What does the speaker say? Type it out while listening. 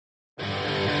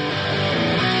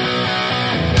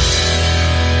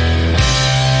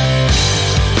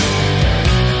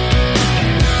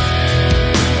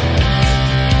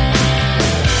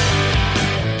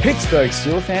Pittsburgh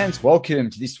Steelers fans, welcome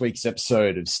to this week's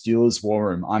episode of Steelers War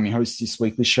Room. I'm your host this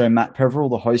weekly show, Matt Peverill,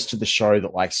 the host of the show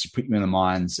that likes to put you in the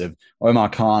minds of Omar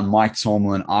Khan, Mike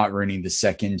Tomlin, Art Rooney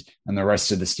II, and the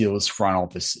rest of the Steelers front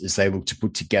office as they look to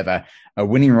put together a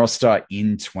winning roster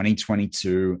in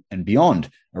 2022 and beyond,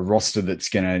 a roster that's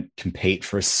going to compete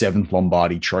for a 7th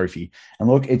Lombardi trophy. And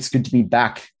look, it's good to be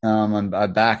back. I'm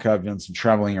back. I've done some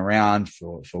traveling around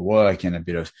for work and a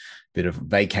bit of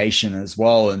vacation as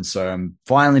well. And so I'm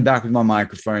finally back with my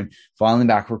microphone, finally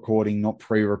back recording, not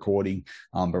pre-recording,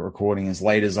 but recording as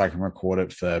late as I can record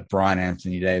it for Brian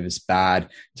Anthony Davis Bad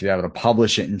to be able to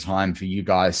publish it in time for you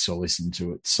guys to listen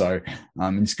to it. So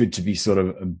it's good to be sort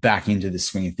of back into the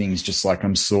swing of things, just like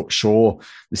I'm sure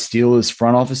the Steelers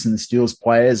front office and the Steelers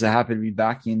players are happy to be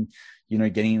back in,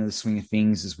 getting into the swing of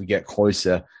things as we get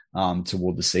closer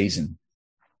toward the season.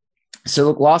 So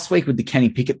look, last week with the Kenny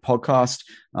Pickett podcast,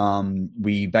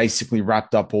 we basically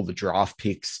wrapped up all the draft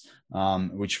picks,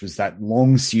 which was that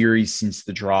long series since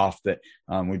the draft that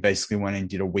we basically went and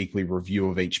did a weekly review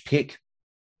of each pick.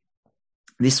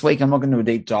 This week, I'm not going to do a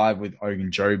deep dive with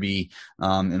Ogunjobi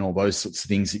and all those sorts of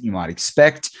things that you might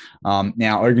expect.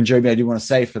 Now, Ogunjobi, I do want to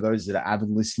say for those that are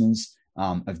avid listeners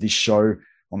of this show,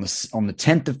 on the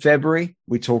 10th of February,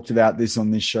 we talked about this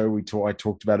on this show. I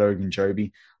talked about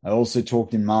Ogunjobi. I also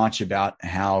talked in March about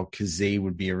how Kazee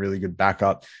would be a really good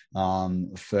backup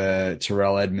for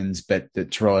Terrell Edmunds, but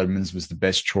that Terrell Edmunds was the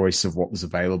best choice of what was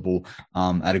available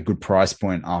at a good price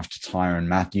point after Tyrann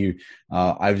Mathieu.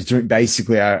 I was doing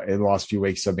basically in the last few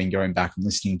weeks, I've been going back and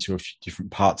listening to a few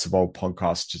different parts of old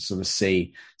podcasts to sort of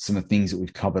see some of the things that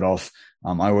we've covered off.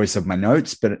 I always have my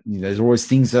notes, but there's always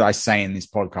things that I say in this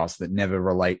podcast that never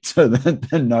relate to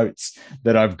the notes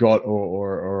that I've got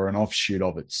or an offshoot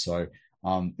of it. So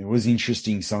it was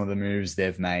interesting, some of the moves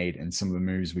they've made and some of the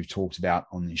moves we've talked about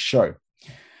on this show.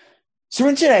 So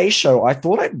in today's show, I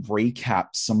thought I'd recap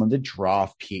some of the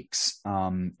draft picks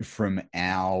from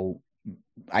our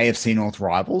AFC North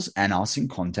rivals and us in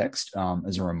context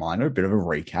as a reminder, a bit of a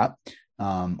recap.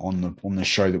 On the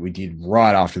show that we did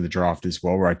right after the draft as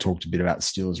well, where I talked a bit about the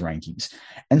Steelers rankings.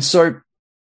 And so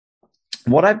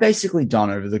what I've basically done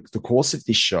over the course of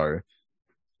this show,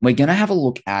 we're going to have a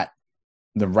look at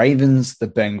the Ravens, the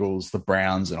Bengals, the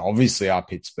Browns, and obviously our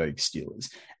Pittsburgh Steelers,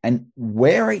 and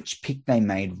where each pick they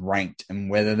made ranked and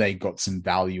whether they got some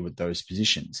value at those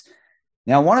positions.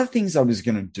 Now, one of the things I was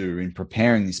going to do in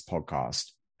preparing this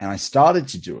podcast, and I started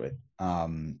to do it,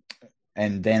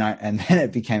 and then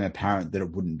it became apparent that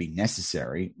it wouldn't be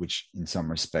necessary, which in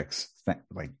some respects,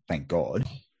 thank God.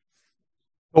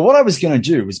 But what I was going to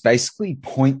do was basically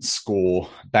point score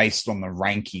based on the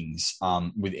rankings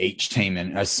with each team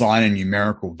and assign a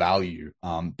numerical value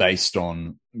based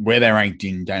on where they ranked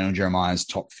in Daniel Jeremiah's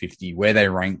top 50, where they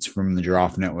ranked from the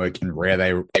Draft Network, and where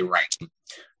they ranked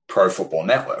Pro Football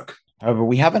Network. However,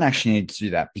 we haven't actually needed to do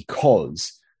that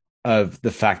because of the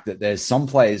fact that there's some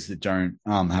players that don't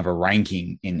have a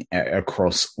ranking in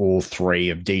across all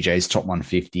three of DJ's top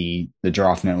 150, the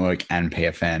Draft Network, and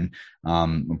PFN,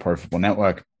 Pro Football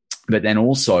Network. But then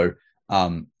also,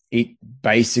 it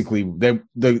basically the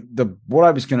what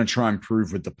I was going to try and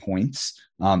prove with the points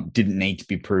didn't need to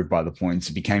be proved by the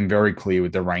points. It became very clear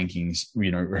with the rankings,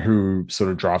 who sort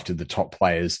of drafted the top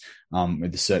players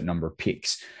with a certain number of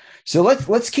picks. So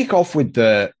let's kick off with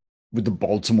the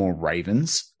Baltimore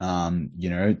Ravens, the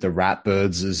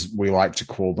Ratbirds, as we like to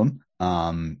call them,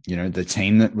 the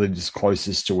team that lives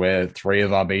closest to where three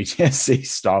of our BTSC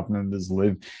staff members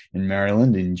live in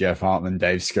Maryland, in Jeff Hartman,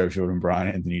 Dave Schofield, and Brian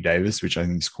Anthony Davis, which I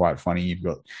think is quite funny. You've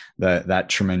got that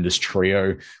tremendous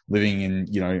trio living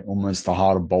in, almost the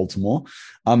heart of Baltimore.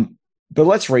 But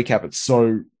let's recap it.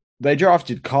 So they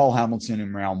drafted Kyle Hamilton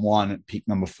in round 1 at pick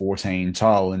number 14,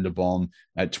 Tyler Linderbaum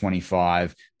at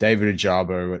 25, David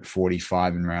Ojabo at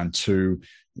 45 in round 2,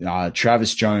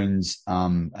 Travis Jones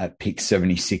at pick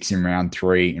 76 in round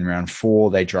 3. In round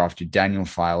 4, they drafted Daniel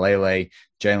Faalele,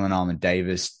 Jalen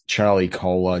Armour-Davis, Charlie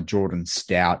Kohler, Jordan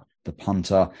Stout, the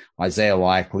punter, Isaiah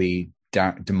Likely,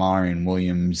 Damarian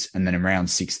Williams, and then in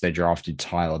round 6, they drafted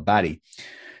Tyler Batty.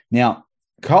 Now,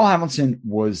 Kyle Hamilton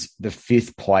was the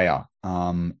 5th player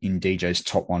in DJ's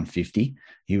top 150.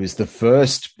 He was the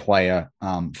first player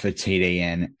for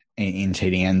TDN in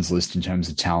TDN's list in terms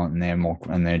of talent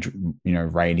and their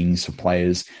ratings for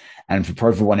players. And for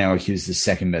Pro Football Network, he was the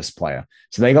 2nd best player.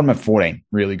 So they got him at 14.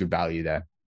 Really good value there.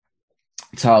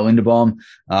 Tyler Linderbaum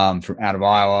from out of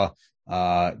Iowa,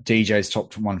 DJ's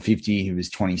top 150. He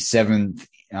was 27th.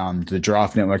 The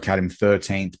Draft Network had him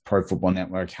 13th. Pro Football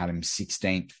Network had him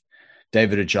 16th.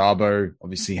 David Ajabo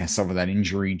obviously has suffered that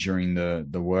injury during the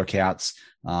workouts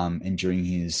and during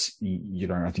his,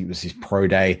 I think it was his pro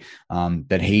day,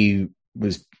 that he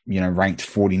was, ranked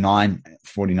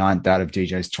 49th out of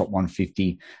DJ's top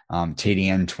 150,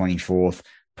 TDN 24th,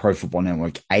 Pro Football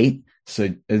Network 8. So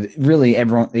really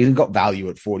everyone, he got value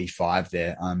at 45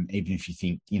 there. Even if you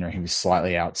think, he was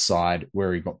slightly outside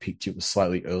where he got picked, it was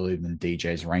slightly earlier than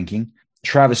DJ's ranking.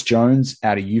 Travis Jones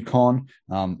out of UConn,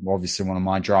 obviously one of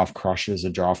my draft crushes, a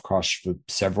draft crush for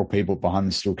several people behind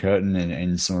the steel curtain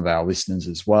and some of our listeners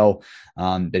as well.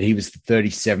 But he was the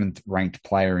 37th ranked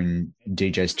player in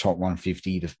DJ's top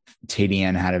 150. The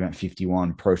TDN had him at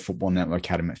 51. Pro Football Network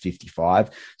had him at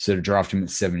 55. So to draft him at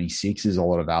 76 is a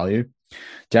lot of value.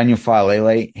 Daniel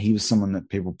Faalele, he was someone that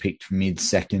people picked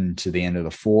mid-second to the end of the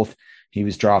fourth. He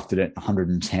was drafted at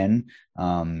 110.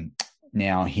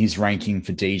 Now, his ranking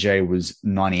for DJ was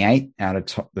 98 out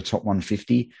of the top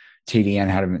 150. TDN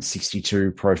had him at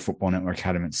 62. Pro Football Network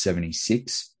had him at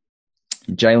 76.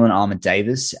 Jalen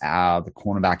Armour-Davis, the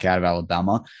cornerback out of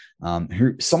Alabama,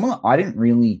 someone I didn't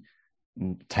really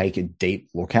take a deep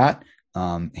look at.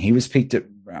 He was picked at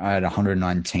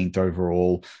 119th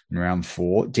overall in round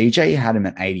 4. DJ had him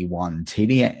at 81.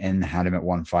 TDN had him at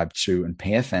 152, and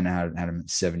PFN had him at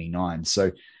 79.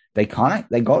 So they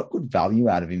got good value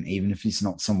out of him, even if he's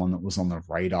not someone that was on the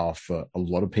radar for a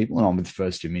lot of people. And I'm with the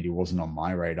first to admit he wasn't on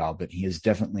my radar, but he is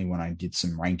definitely, when I did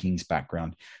some rankings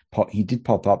background, he did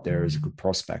pop up there as a good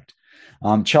prospect.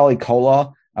 Charlie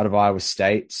Kolar out of Iowa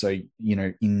State. So,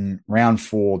 in round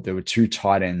 4, there were 2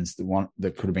 tight ends, the one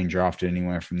that could have been drafted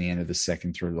anywhere from the end of the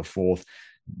second through to the fourth.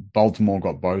 Baltimore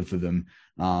got both of them.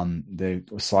 They're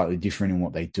slightly different in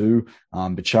what they do.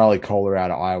 But Charlie Kolar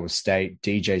out of Iowa State,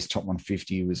 DJ's top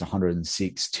 150 was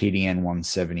 106, TDN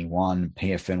 171,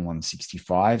 PFN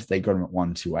 165. They got him at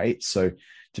 128. So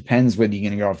depends whether you're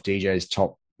going to go off DJ's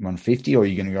top 150 or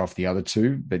you're going to go off the other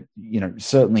 2. But,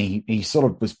 certainly he sort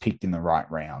of was picked in the right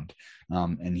round.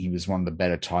 And he was one of the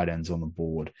better tight ends on the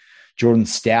board. Jordan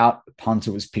Stout,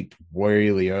 punter, was picked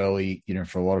really early,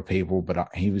 for a lot of people, but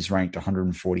he was ranked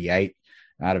 148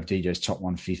 out of DJ's top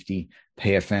 150.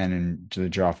 PFN and the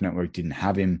Draft Network didn't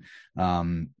have him.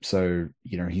 So,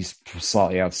 he's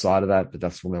slightly outside of that, but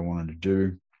that's what they wanted to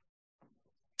do.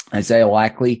 Isaiah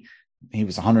Likely, he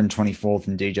was 124th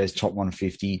in DJ's top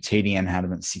 150. TDN had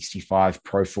him at 65.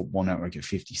 Pro Football Network at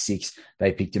 56.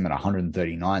 They picked him at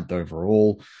 139th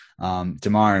overall.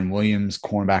 Damarian Williams,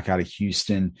 cornerback out of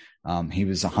Houston. He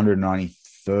was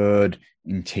 193rd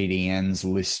in TDN's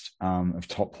list of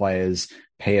top players.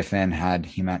 PFN had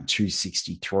him at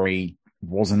 263.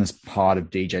 Wasn't as part of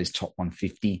DJ's top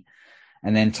 150.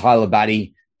 And then Tyler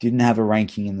Batty didn't have a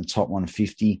ranking in the top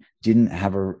 150,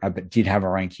 but did have a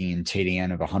ranking in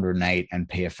TDN of 108 and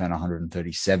PFN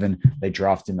 137. They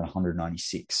drafted him at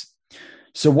 196.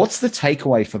 So what's the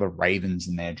takeaway for the Ravens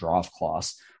in their draft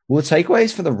class? Well, the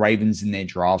takeaways for the Ravens in their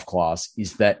draft class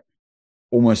is that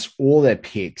almost all their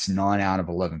picks, 9 out of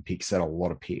 11 picks, that are a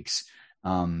lot of picks.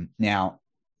 Now,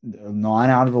 9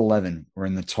 out of 11 were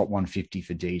in the top 150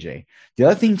 for DJ. The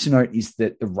other thing to note is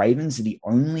that the Ravens are the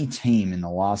only team in the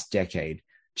last decade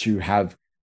to have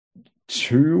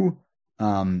 2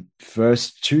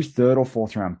 third or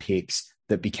fourth round picks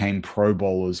that became Pro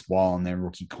Bowlers while on their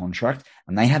rookie contract.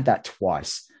 And they had that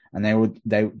twice. And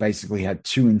they basically had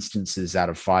 2 instances out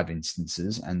of 5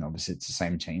 instances. And obviously it's the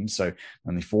same team. So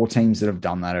only 4 teams that have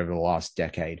done that over the last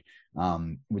decade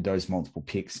with those multiple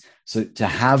picks. So to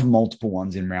have multiple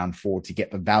ones in round 4 to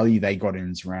get the value they got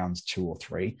in rounds 2 or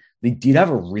 3, they did have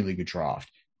a really good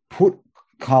draft. Put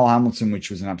Kyle Hamilton, which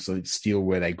was an absolute steal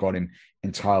where they got him,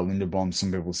 and Tyler Linderbaum,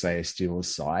 some people say a steal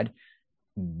aside.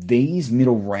 These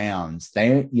middle rounds,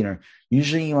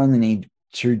 usually you only need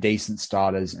 2 decent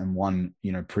starters and 1,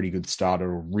 pretty good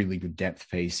starter or really good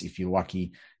depth piece. If you're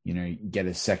lucky, get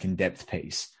a second depth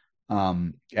piece.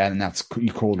 And that's,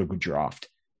 you call it a good draft.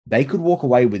 They could walk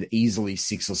away with easily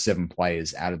 6 or 7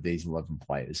 players out of these 11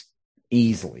 players.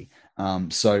 Easily.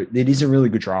 So it is a really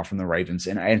good draft from the Ravens.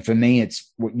 And for me,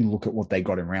 it's what you look at what they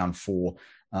got in round 4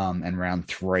 and round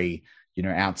 3,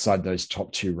 outside those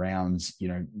top 2 rounds,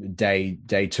 day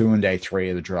 2 and day 3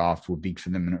 of the draft were big for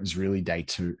them. And it was really day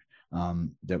 2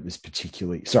 that was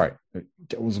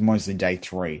it was mostly day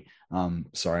 3.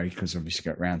 Because obviously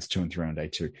got rounds 2 and 3 on day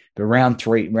 2.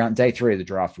 But day 3 of the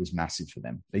draft was massive for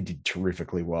them. They did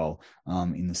terrifically well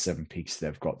in the 7 picks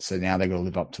they've got. So now they've got to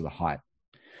live up to the hype.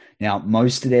 Now,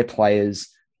 most of their players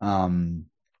in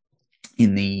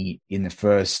the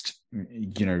first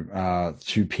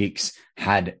 2 picks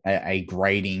had a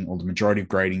grading, or the majority of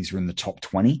gradings were in the top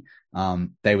 20.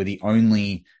 They were the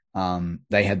only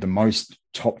They had the most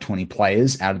top 20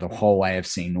 players out of the whole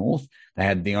AFC North. They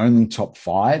had the only top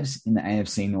fives in the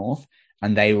AFC North,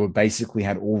 and they were basically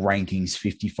had all rankings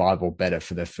 55 or better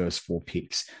for their first 4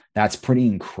 picks. That's pretty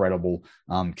incredible,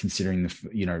 considering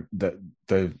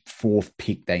the fourth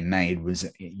pick they made was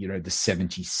the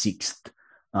 76th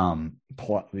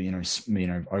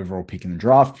overall pick in the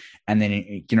draft, and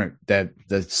then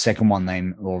the second one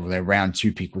their round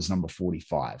 2 pick was number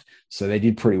 45. So they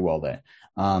did pretty well there.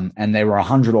 And they were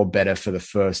 100 or better for the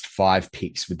first 5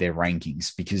 picks with their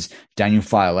rankings, because Daniel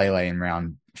Faalele in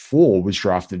round 4 was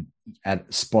drafted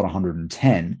at spot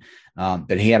 110,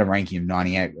 but he had a ranking of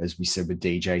 98, as we said, with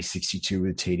DJ, 62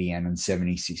 with TDN, and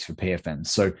 76 for PFN.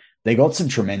 So they got some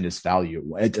tremendous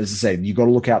value. As I say, you got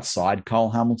to look outside Kyle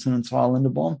Hamilton and Tyler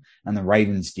Linderbaum, and the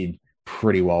Ravens did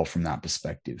pretty well from that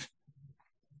perspective.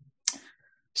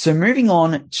 So moving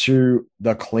on to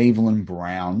the Cleveland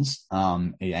Browns,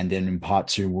 and then in part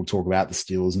 2, we'll talk about the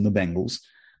Steelers and the Bengals.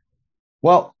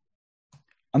 Well,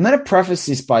 I'm going to preface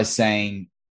this by saying,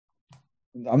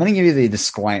 I'm going to give you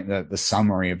the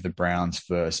summary of the Browns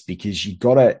first, because you're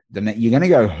going to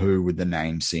go who with the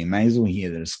name, so you may as well hear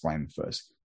the disclaimer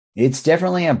first. It's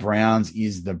definitely a Browns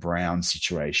is the Browns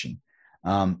situation.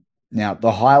 Now,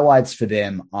 the highlights for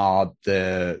them are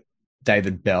the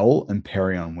David Bell and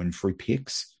Perion Winfrey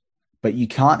picks, but you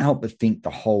can't help but think the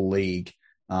whole league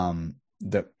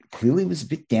that clearly was a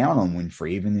bit down on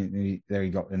Winfrey, even though he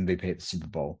got MVP at the Super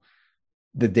Bowl,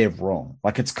 that they're wrong.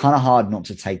 Like, it's kind of hard not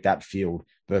to take that field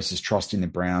versus trusting the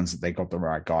Browns that they got the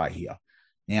right guy here.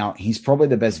 Now, he's probably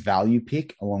the best value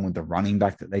pick, along with the running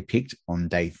back that they picked on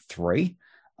day 3.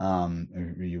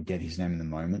 You'll get his name in a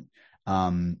moment.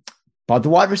 But the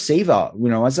wide receiver,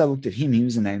 as I looked at him, he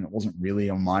was a name that wasn't really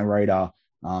on my radar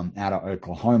out of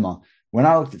Oklahoma. When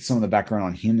I looked at some of the background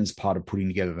on him as part of putting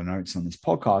together the notes on this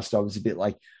podcast, I was a bit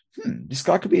like, this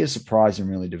guy could be a surprise and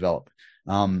really develop.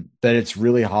 But it's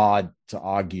really hard to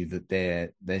argue that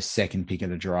their second pick of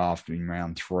the draft in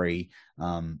round 3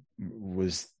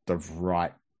 was the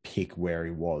right pick where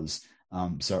he was.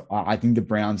 So I think the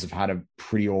Browns have had a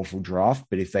pretty awful draft,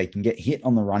 but if they can get hit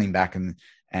on the running back and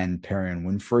Perion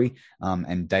Winfrey,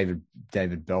 and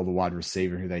David Bell, the wide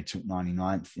receiver who they took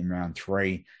 99th in round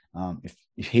 3,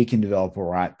 if he can develop all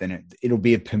right, then it'll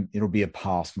be a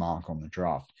pass mark on the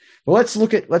draft. But let's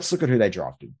look at who they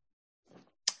drafted.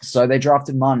 So they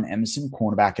drafted Martin Emerson,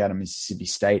 cornerback out of Mississippi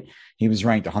State. He was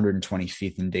ranked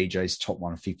 125th in DJ's top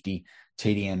 150.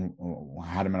 TDN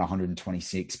had him at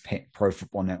 126, Pro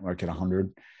Football Network at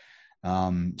 100.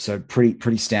 So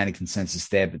pretty standard consensus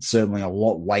there, but certainly a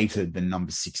lot weighted than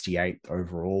number 68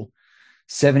 overall.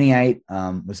 78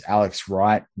 was Alex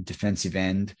Wright, defensive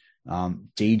end.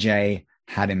 DJ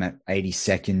had him at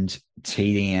 82nd,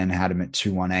 TDN had him at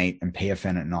 218, and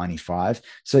PFN at 95.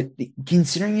 So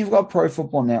considering you've got Pro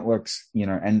Football Networks,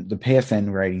 and the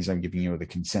PFN ratings I'm giving you are the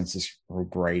consensus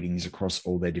ratings across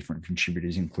all their different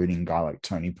contributors, including a guy like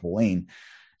Tony Pauline.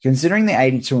 Considering the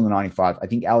 82 and the 95, I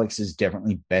think Alex is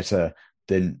definitely better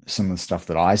than some of the stuff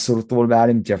that I sort of thought about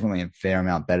him. Definitely a fair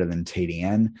amount better than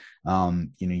TDN.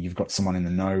 You've got someone in the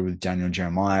know with Daniel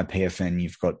Jeremiah, PFN.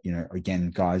 You've got,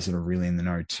 again, guys that are really in the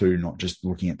know too, not just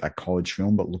looking at that college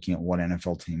film, but looking at what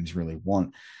NFL teams really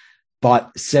want.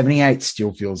 But 78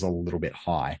 still feels a little bit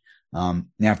high. Now,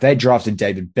 if they drafted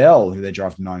David Bell, who they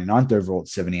drafted 99th overall at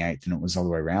 78th, and it was all the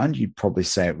way around, you'd probably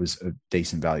say it was a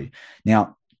decent value.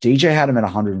 Now, DJ had him at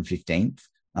 115th.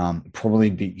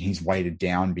 He's weighted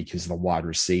down because of the wide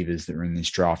receivers that were in this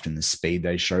draft and the speed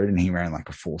they showed, and he ran like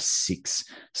a 4.6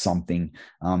 something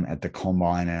at the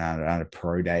combine and at a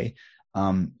pro day.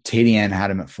 TDN had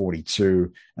him at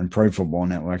 42, and Pro Football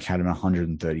Network had him at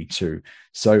 132.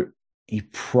 So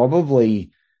it's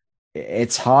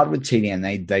hard with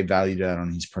TDN. They valued that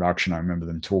on his production. I remember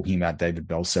them talking about David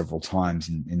Bell several times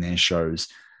in their shows.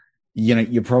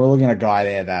 You're probably looking at a guy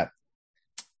there that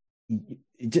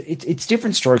it's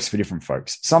different strokes for different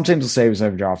folks. Some teams will say he was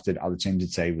overdrafted. Other teams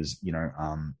would say he was,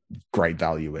 great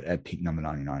value at pick number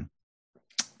 99.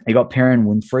 They got Perion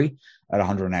Winfrey at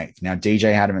 108. Now,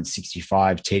 DJ had him at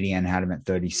 65. TDN had him at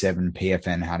 37.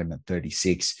 PFN had him at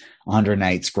 36.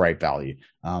 108's great value.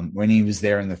 When he was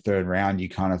there in the 3rd round, you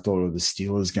kind of thought, the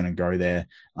Steelers going to go there.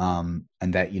 And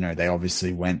that, they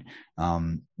obviously went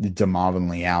DeMarvin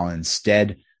Leal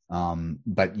instead.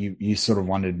 But you sort of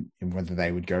wondered whether they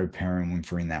would go Perion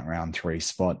Winfrey in that round 3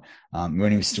 spot.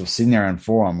 When he was still sitting there in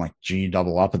 4, I'm like, gee,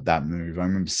 double up at that move. I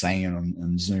remember saying it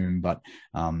on Zoom, but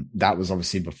that was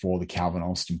obviously before the Calvin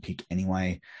Austin pick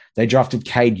anyway. They drafted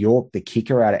Cade York, the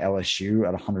kicker out of LSU,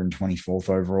 at 124th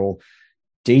overall.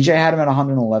 DJ had him at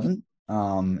 111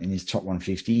 in his top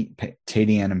 150.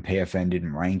 TDN and PFN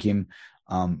didn't rank him.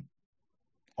 Um,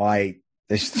 there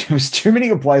was too many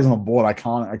good players on the board. I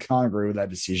can't agree with that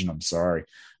decision. I'm sorry.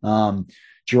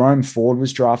 Jerome Ford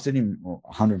was drafted in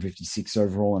 156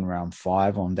 overall in round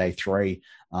 5 on day 3.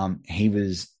 He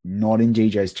was not in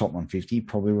DJ's top 150.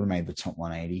 Probably would have made the top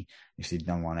 180 if he'd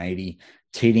done 180.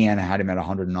 TDN had him at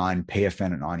 109,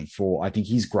 PFN at 94. I think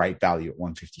he's great value at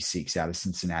 156 out of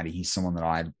Cincinnati. He's someone that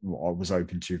I was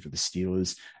open to for the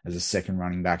Steelers as a second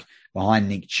running back behind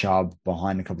Nick Chubb,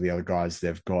 behind a couple of the other guys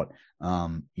they've got.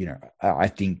 I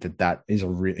think that is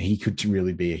he could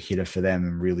really be a hitter for them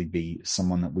and really be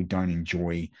someone that we don't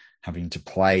enjoy having to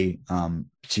play,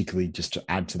 particularly just to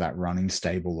add to that running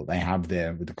stable that they have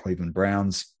there with the Cleveland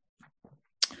Browns.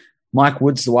 Mike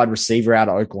Woods, the wide receiver out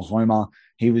of Oklahoma,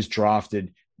 he was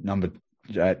drafted number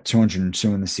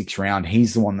 202 in the 6th round.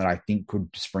 He's the one that I think could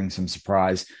spring some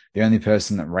surprise. The only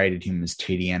person that rated him was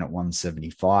TDN at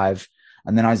 175.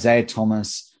 And then Isaiah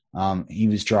Thomas, he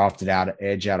was drafted out of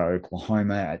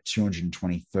Oklahoma at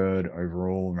 223rd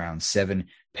overall, round 7.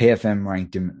 PFM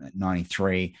ranked him at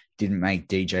 93, didn't make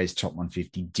DJ's top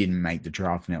 150, didn't make the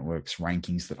Draft Network's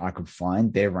rankings that I could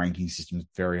find. Their ranking system is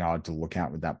very hard to look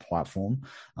at with that platform.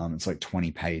 It's like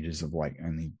 20 pages of like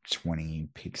only 20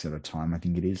 picks at a time, I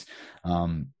think it is.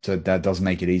 So that does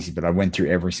make it easy, but I went through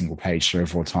every single page 3 or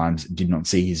 4 times, did not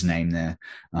see his name there.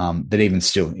 But even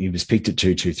still, he was picked at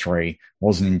 223,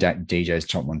 wasn't in DJ's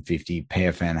top 150.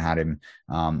 PFN had him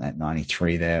at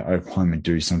 93 there. Oklahoma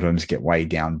do sometimes get weighed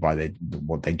down by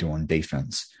what they do on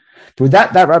defense. But with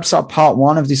that wraps up part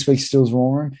 1 of this week's Steelers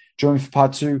War Room. Join me for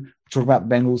part 2. We'll talk about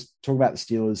the Bengals, talk about the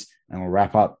Steelers, and we'll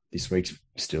wrap up this week's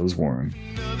Steelers War Room.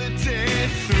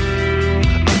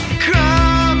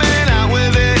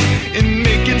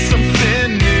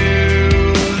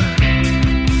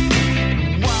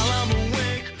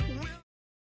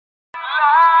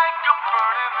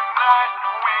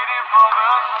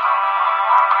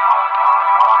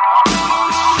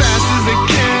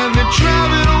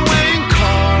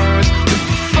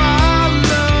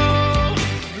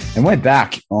 And we're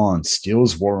back on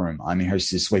Steelers War Room. I'm your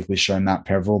host of this weekly show, Matt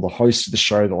Peverill, the host of the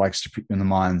show that likes to put you in the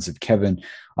minds of Kevin.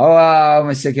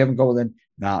 I said Kevin Colbert.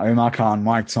 Omar Khan,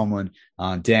 Mike Tomlin,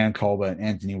 Dan Colbert,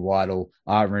 Anthony Weidel,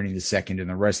 Art Rooney II, and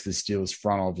the rest of the Steelers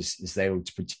front office as they look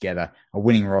to put together a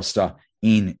winning roster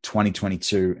in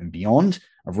 2022 and beyond,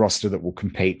 a roster that will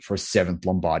compete for a 7th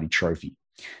Lombardi trophy.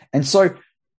 And so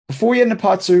before we get into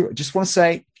part 2, I just want to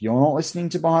say, if you're not listening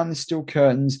to Behind the Steel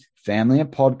Curtains, family of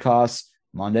podcasts,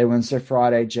 Monday, Wednesday,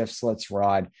 Friday, Jeff's Let's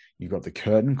Ride. You've got the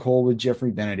Curtain Call with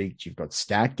Jeffrey Benedict. You've got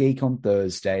Stat Geek on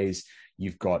Thursdays.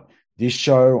 You've got this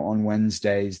show on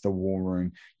Wednesdays, The War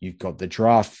Room. You've got the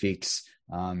Draft Fix.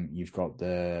 You've got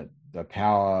the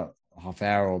Power Half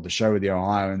Hour, or the show with the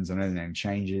Ohioans. I know the name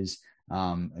changes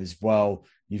as well.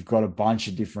 You've got a bunch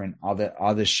of different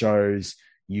other shows.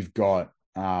 You've got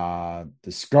the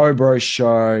Scobro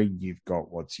Show. You've got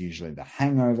what's usually the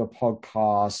Hangover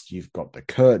podcast. You've got the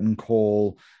Curtain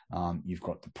Call. You've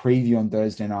got the preview on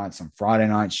Thursday nights. On Friday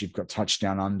nights, you've got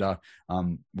Touchdown Under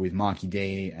with Marky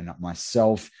D and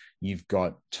myself. You've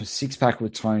got Six Pack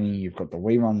with Tony. You've got the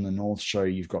We Run the North show.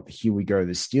 You've got the Here We Go,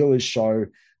 the Steelers show.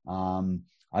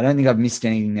 I don't think I've missed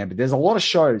anything there, but there's a lot of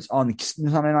shows on the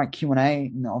Sunday night Q&A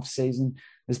in the off season.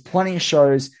 There's plenty of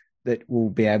shows that will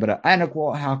be able to, and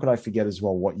how could I forget as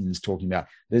well what Ian's talking about?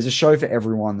 There's a show for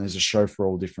everyone. There's a show for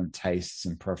all different tastes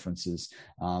and preferences,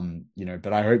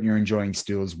 but I hope you're enjoying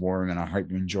Steelers War Room, and I hope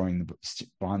you're enjoying the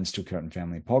Behind the Steel Curtain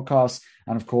family podcast.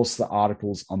 And of course, the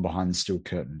articles on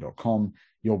BehindTheSteelCurtain.com,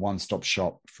 your one-stop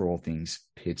shop for all things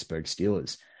Pittsburgh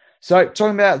Steelers. So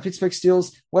talking about the Pittsburgh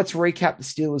Steelers, let's recap the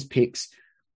Steelers picks.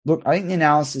 Look, I think the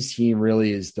analysis here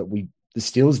really is that the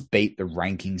Steelers beat the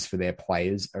rankings for their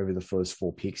players over the first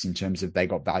 4 picks in terms of they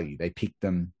got value. They picked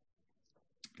them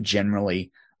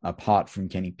generally apart from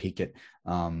Kenny Pickett,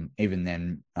 even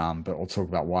then, but I'll talk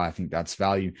about why I think that's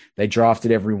value. They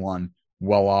drafted everyone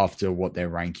well after what their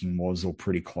ranking was, or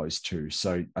pretty close to.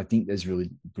 So I think there's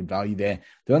really good value there.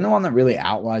 The only one that really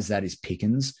outlies that is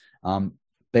Pickens,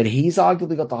 but he's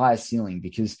arguably got the highest ceiling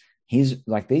because these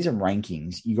are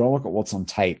rankings. You got to look at what's on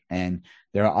tape, and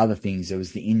there are other things. There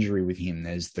was the injury with him.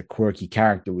 There's the quirky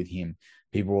character with him.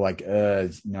 People were like,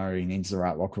 no, he needs the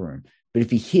right locker room. But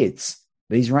if he hits,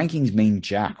 these rankings mean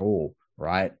jack all,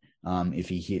 right? If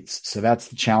he hits. So that's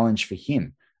the challenge for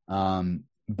him.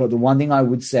 But the one thing I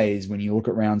would say is when you look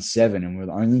at round 7, and we're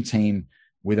the only team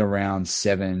with a round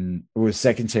 7, or the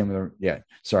second team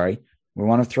we're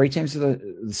one of 3 teams with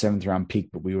the 7th round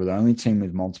pick, but we were the only team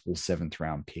with multiple 7th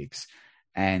round picks.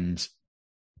 And,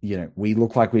 we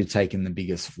look like we've taken the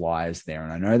biggest flyers there.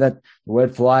 And I know that the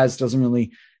word flyers doesn't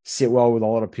really sit well with a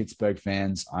lot of Pittsburgh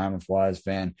fans. I am a Flyers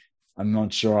fan. I'm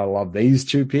not sure I love these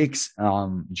two picks.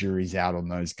 Jury's out on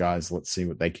those guys. Let's see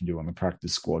what they can do on the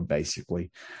practice squad,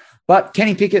 basically. But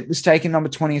Kenny Pickett was taken number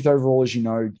 20th overall, as you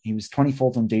know. He was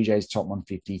 24th on DJ's top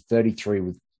 150, 33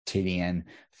 with TDN,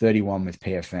 31 with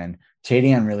PFN.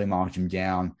 TDN really marked him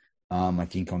down, I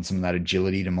think, on some of that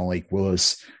agility to Malik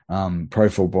Willis. Pro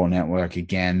Football Network,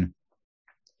 again,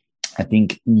 I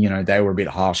think, they were a bit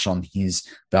harsh on his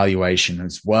valuation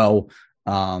as well.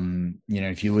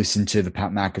 If you listen to the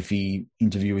Pat McAfee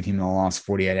interview with him in the last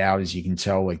 48 hours, you can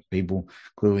tell like people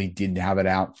clearly did have it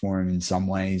out for him in some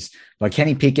ways. But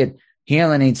Kenny Pickett, he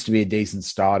only needs to be a decent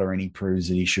starter, and he proves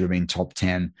that he should have been top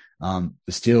 10. The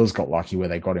Steelers got lucky where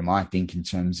they got him, I think, in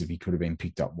terms of he could have been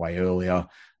picked up way earlier.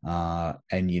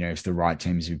 If the right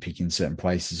teams would pick in certain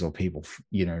places or people,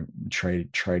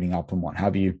 trading up and what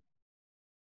have you.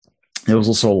 There was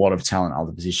also a lot of talent at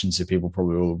other positions, so people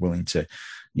probably were willing to,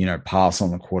 pass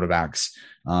on the quarterbacks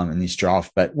in this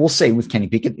draft. But we'll see with Kenny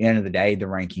Pickett. At the end of the day, the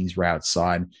rankings were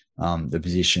outside the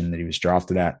position that he was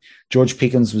drafted at. George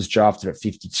Pickens was drafted at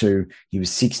 52. He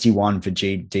was 61 for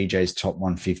DJ's top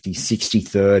 150,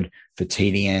 63rd for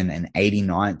TDN, and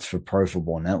 89th for Pro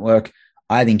Football Network.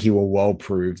 I think he will well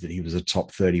prove that he was a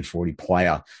top 30, 40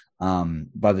 player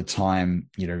by the time,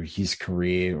 his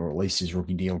career, or at least his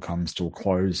rookie deal, comes to a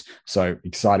close. So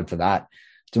excited for that.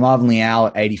 DeMarvin Leal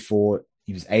at 84.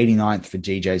 He was 89th for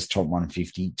DJ's top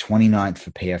 150, 29th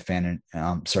for PFN,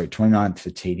 29th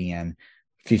for TDN,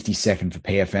 52nd for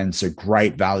PFN. So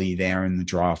great value there in the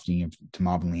drafting of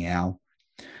DeMarvin Leal.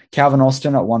 Calvin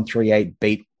Austin at 138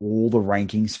 beat all the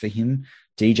rankings for him.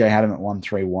 DJ had him at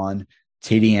 131.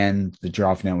 TDN, the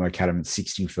Draft Network, had him at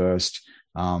 61st.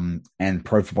 And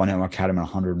Pro Football Network had him at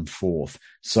 104th.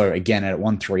 So again, at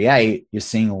 138, you're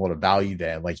seeing a lot of value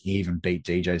there. Like he even beat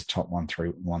DJ's top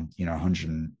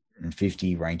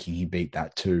 150 ranking. He beat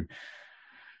that too.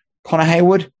 Connor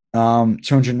Hayward,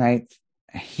 208th.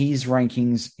 His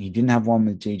rankings, he didn't have one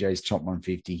with DJ's top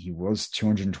 150. He was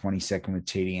 222nd with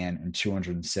TDN and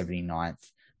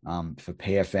 279th for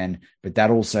PFN. But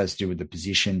that also has to do with the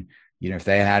position. If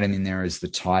they had him in there as the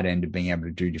tight end of being able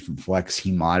to do different flex,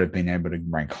 he might have been able to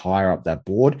rank higher up that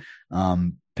board,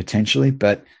 potentially.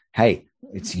 But hey,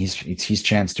 it's his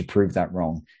chance to prove that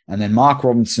wrong. And then Mark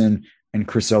Robinson and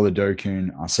Chris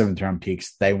Oladokun are 7th round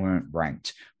picks. They weren't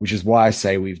ranked, which is why I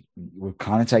say we're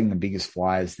kind of taking the biggest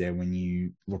flyers there when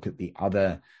you look at the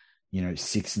other,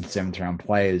 6th and 7th round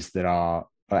players that are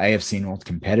AFC North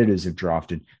competitors have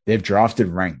drafted. They've drafted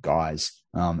ranked guys.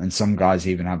 And some guys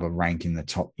even have a rank in the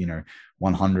top,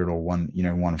 100 or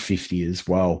 150 as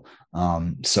well.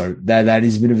 So that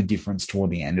is a bit of a difference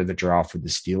toward the end of the draft with the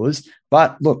Steelers.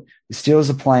 But look, the Steelers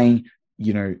are playing,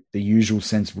 the usual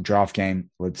sensible draft game.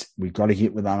 We've got to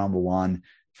hit with our number one.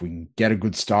 If we can get a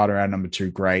good starter out number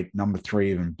 2, great. Number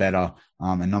 3, even better.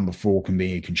 And number 4 can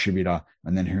be a contributor.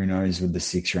 And then who knows with the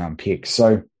 6th round pick.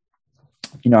 So,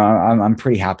 I'm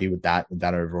pretty happy with that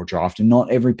overall draft, and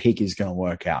not every pick is going to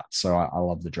work out. So I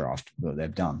love the draft that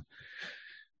they've done.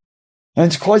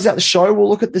 And to close out the show, we'll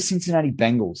look at the Cincinnati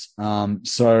Bengals.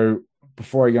 So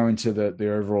before I go into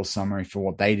the overall summary for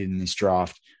what they did in this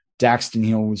draft, Daxton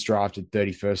Hill was drafted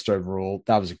 31st overall.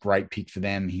 That was a great pick for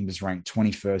them. He was ranked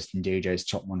 21st in DJ's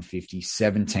top 150,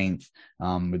 17th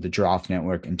with the Draft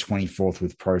Network, and 24th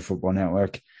with Pro Football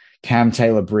Network. Cam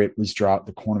Taylor-Britt was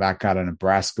drafted, the cornerback out of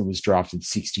Nebraska, was drafted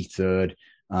 63rd.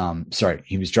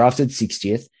 He was drafted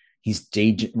 60th. His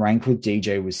rank with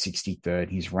DJ was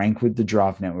 63rd. His rank with the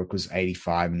Draft Network was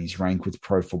 85, and his rank with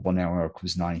Pro Football Network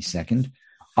was 92nd.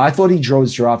 I thought he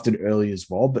was drafted early as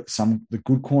well, but the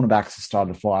good cornerbacks have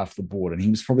started to fly off the board, and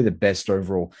he was probably the best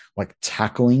overall,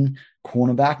 tackling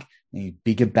cornerback. And he's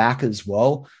bigger back as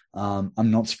well. I'm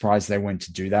not surprised they went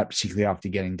to do that, particularly after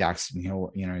getting Daxton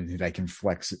Hill, who they can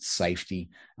flex at safety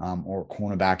or at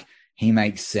cornerback. He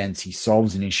makes sense. He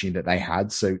solves an issue that they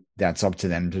had. So that's up to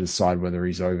them to decide whether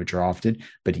he's overdrafted.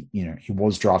 But, he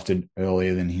was drafted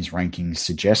earlier than his rankings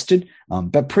suggested,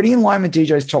 but pretty in line with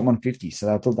DJ's top 150.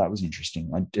 So I thought that was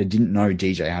interesting. I didn't know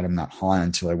DJ had him that high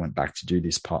until I went back to do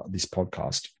this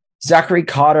podcast. Zachary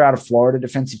Carter out of Florida,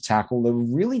 defensive tackle. There were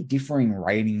really differing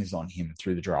ratings on him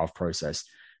through the draft process.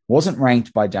 Wasn't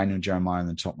ranked by Daniel Jeremiah in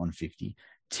the top 150.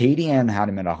 TDN had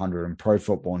him at 100 and Pro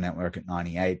Football Network at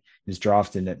 98. He was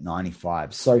drafted at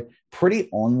 95. So pretty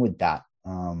on with that.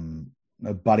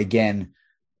 But again,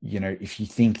 if you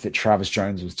think that Travis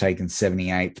Jones was taken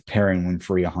 78th, Perry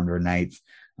Winfrey 108th,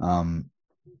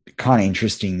 kind of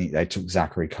interesting that they took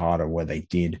Zachary Carter where they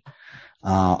did.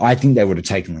 I think they would have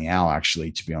taken Leal,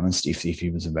 actually, to be honest, if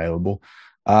he was available.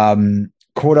 Corey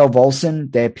Cordell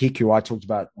Volson, their pick, who I talked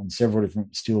about on several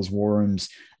different Steelers war rooms,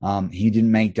 he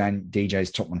didn't make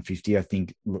DJ's top 150. I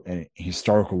think a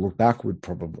historical look back would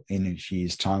probably, in a few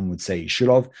years' time, would say he should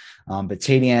have. But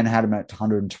TDN had him at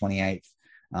 128th,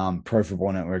 Pro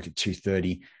Football Network at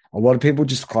 230. A lot of people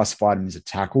just classified him as a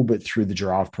tackle, but through the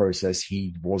draft process,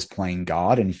 he was playing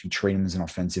guard. And if you treat him as an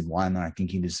offensive lineman, I think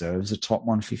he deserves a top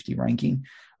 150 ranking.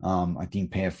 I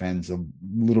think PFN's a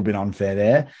little bit unfair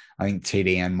there. I think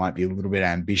TDN might be a little bit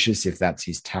ambitious if that's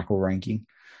his tackle ranking.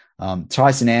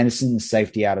 Tyson Anderson, the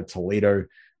safety out of Toledo,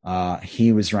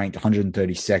 he was ranked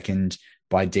 132nd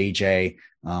by DJ,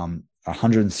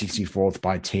 164th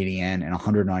by TDN, and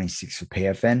 196th for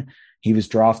PFN. He was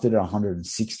drafted at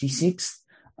 166th.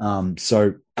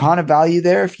 So kind of value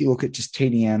there if you look at just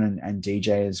TDN and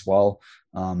DJ as well.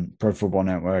 Pro Football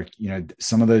Network,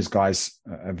 some of those guys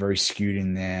are very skewed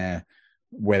in their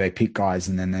where they pick guys,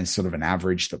 and then there's sort of an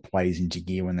average that plays into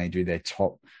gear when they do their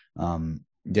top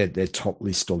their top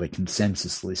list or their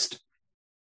consensus list.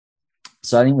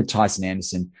 So I think with Tyson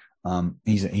Anderson,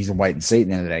 he's a wait and see at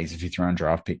the end of the day. He's a 5th round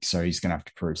draft pick, so he's going to have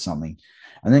to prove something.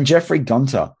 And then Jeffrey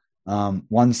Gunter,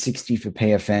 160 for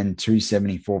PFN,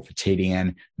 274 for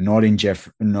TDN, not in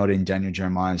Daniel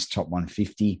Jeremiah's top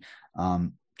 150.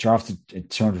 Drafted at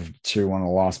 202, one of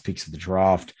the last picks of the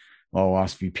draft, the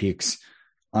last few picks.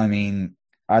 I mean,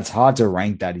 it's hard to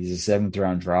rank that. He's a 7th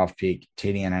round draft pick.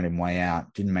 TDN had him way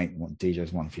out. Didn't make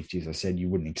DJ's 150. As I said, you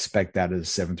wouldn't expect that as a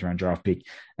 7th round draft pick.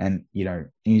 And,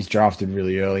 he's drafted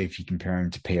really early if you compare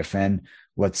him to PFN.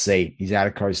 Let's see. He's out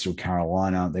of Coastal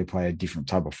Carolina. They play a different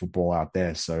type of football out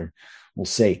there. So we'll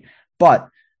see. But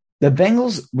the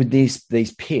Bengals with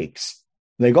these picks,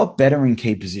 they got better in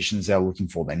key positions they're looking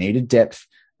for. They needed depth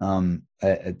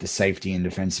at the safety and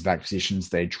defensive back positions.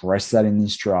 They addressed that in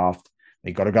this draft.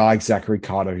 They got a guy like Zachary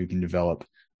Carter who can develop.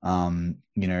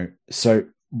 So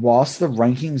whilst the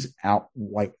rankings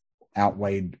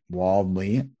outweighed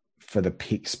wildly for the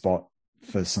pick spot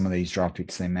for some of these draft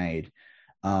picks they made,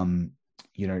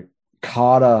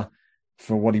 Carter,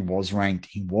 for what he was ranked,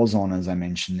 he was on, as I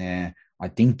mentioned there. I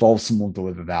think Volson will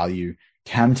deliver value.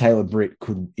 Cam Taylor-Britt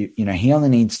could, he only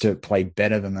needs to play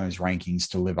better than those rankings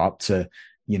to live up to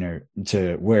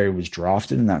where he was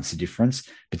drafted, and that's the difference.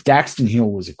 But Daxton Hill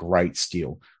was a great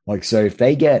steal. So if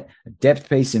they get a depth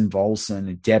piece in Volson,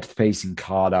 a depth piece in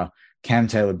Carter, Cam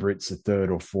Taylor-Britt's a 3rd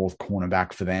or 4th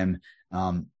cornerback for them.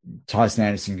 Tyson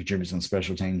Anderson contributes on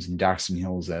special teams, and Daxton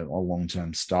Hill's a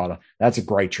long-term starter. That's a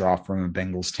great draft from a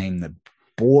Bengals team that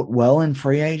bought well in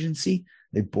free agency.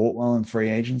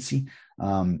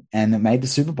 And that made the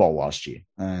Super Bowl last year,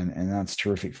 and that's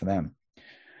terrific for them.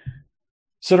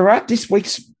 So to wrap this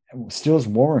week's Steelers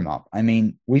war room up, I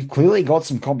mean, we've clearly got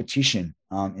some competition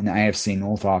in the AFC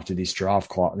North after these draft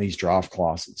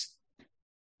classes.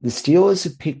 The Steelers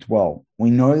have picked well. We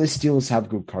know the Steelers have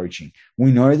good coaching.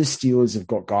 We know the Steelers have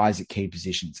got guys at key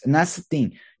positions. And that's the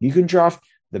thing. You can draft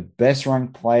the best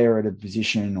ranked player at a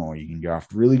position, or you can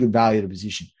draft really good value at a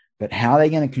position. But how are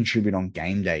they going to contribute on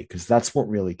game day? Because that's what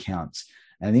really counts.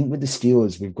 And I think with the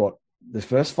Steelers, we've got the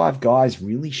first 5 guys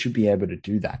really should be able to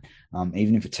do that,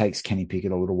 even if it takes Kenny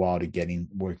Pickett a little while to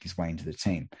work his way into the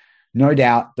team. No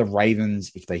doubt the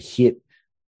Ravens, if they hit,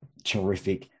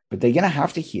 terrific, but they're going to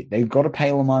have to hit. They've got to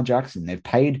pay Lamar Jackson. They've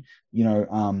paid,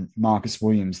 Marcus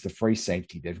Williams, the free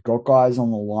safety. They've got guys on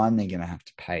the line they're going to have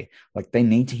to pay. They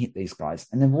need to hit these guys.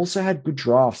 And they've also had good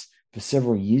drafts for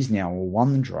several years now, or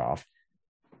won the draft,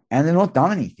 and they've not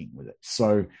done anything with it.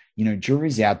 So,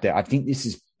 jury's out there. I think this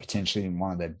is potentially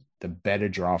one of the better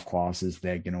draft classes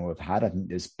they're going to have had. I think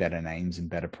there's better names and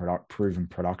better proven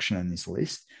production in this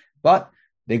list, but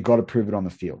they've got to prove it on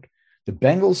the field. The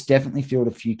Bengals definitely filled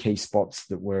a few key spots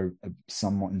that were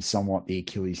somewhat the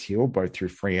Achilles heel, both through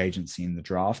free agency and the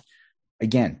draft.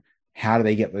 Again, how do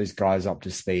they get those guys up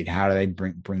to speed? How do they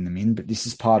bring them in? But this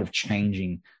is part of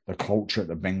changing the culture at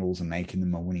the Bengals and making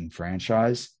them a winning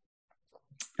franchise.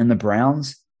 And the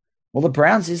Browns, well, the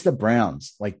Browns is the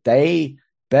Browns. They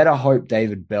better hope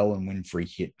David Bell and Winfrey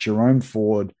hit. Jerome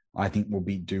Ford, I think, will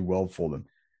do well for them.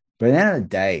 But at the end of the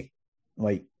day,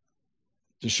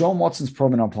 Deshaun Watson's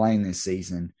probably not playing this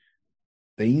season.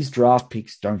 These draft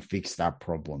picks don't fix that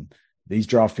problem. These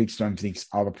draft picks don't fix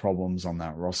other problems on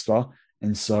that roster.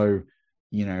 And so,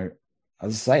 as I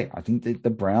say, I think that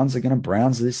the Browns are going to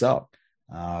Browns this up.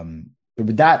 But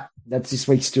with that, that's this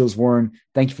week's Steelers War Room.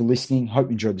 Thank you for listening. Hope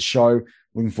you enjoyed the show.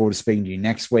 Looking forward to speaking to you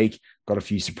next week. Got a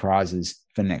few surprises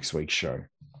for next week's show.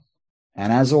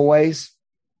 And as always,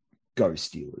 go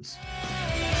Steelers.